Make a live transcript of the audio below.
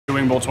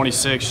Wing Bowl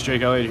 26,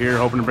 Jake Elliott here,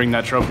 hoping to bring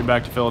that trophy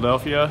back to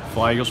Philadelphia.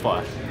 Fly, Eagles,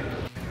 fly.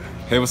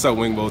 Hey, what's up,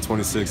 Wing Bowl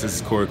 26? This is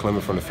Corey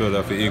Clement from the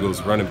Philadelphia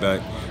Eagles, running back,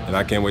 and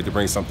I can't wait to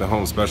bring something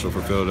home special for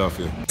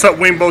Philadelphia. What's up,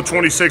 Wing Bowl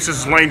 26? This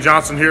is Lane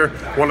Johnson here.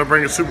 Want to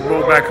bring a Super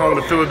Bowl back home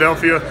to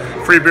Philadelphia.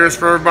 Free beers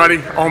for everybody.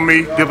 On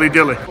me, Dilly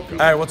Dilly.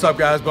 Hey, what's up,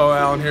 guys? Bo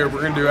Allen here.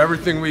 We're going to do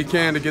everything we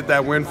can to get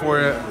that win for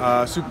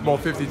you, Super Bowl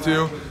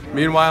 52.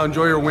 Meanwhile,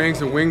 enjoy your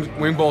wings and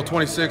Wing Bowl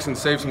 26 and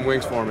save some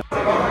wings for me.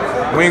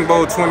 Wing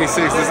Bowl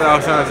 26, this is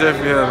Alshon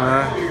Jeffrey here,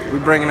 man. We're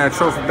bringing that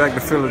trophy back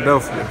to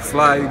Philadelphia.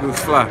 Fly, Eagles,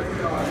 fly.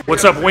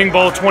 What's up, Wing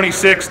Bowl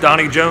 26?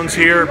 Donnie Jones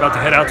here, about to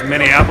head out to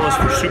Minneapolis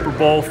for Super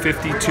Bowl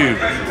 52.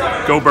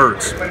 Go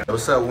Birds.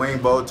 What's up, Wing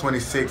Bowl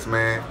 26,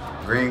 man?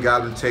 Green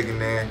Goblin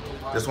checking in.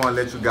 Just want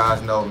to let you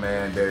guys know,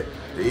 man, that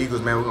the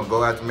Eagles, man, we're going to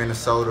go out to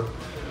Minnesota,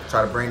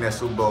 try to bring that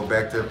Super Bowl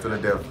back to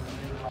Philadelphia.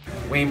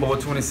 Wing Bowl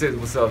 26,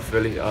 what's up,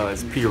 Philly?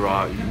 It's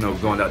P-Rod,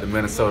 going out to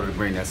Minnesota to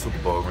bring that Super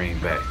Bowl ring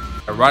back.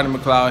 Rodney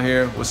McLeod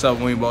here. What's up,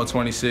 Wing Bowl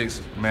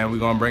 26? Man, we're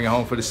going to bring it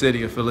home for the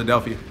city of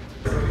Philadelphia.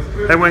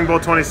 Hey, Wing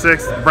Bowl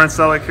 26, Brent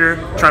Selleck here,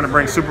 trying to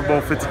bring Super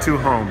Bowl 52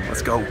 home.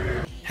 Let's go.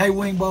 Hey,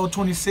 Wing Bowl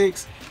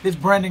 26, this is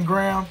Brandon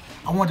Graham.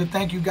 I want to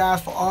thank you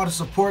guys for all the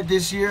support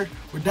this year.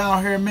 We're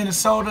down here in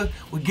Minnesota.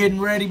 We're getting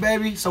ready,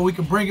 baby, so we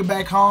can bring it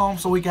back home,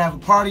 so we can have a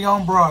party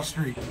on Broad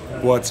Street.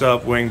 What's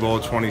up, Wing Bowl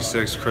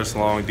 26? Chris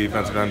Long,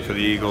 defensive end for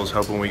the Eagles.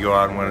 Hoping we go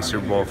out and win a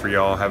Super Bowl for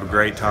y'all. Have a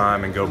great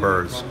time and go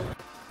Birds.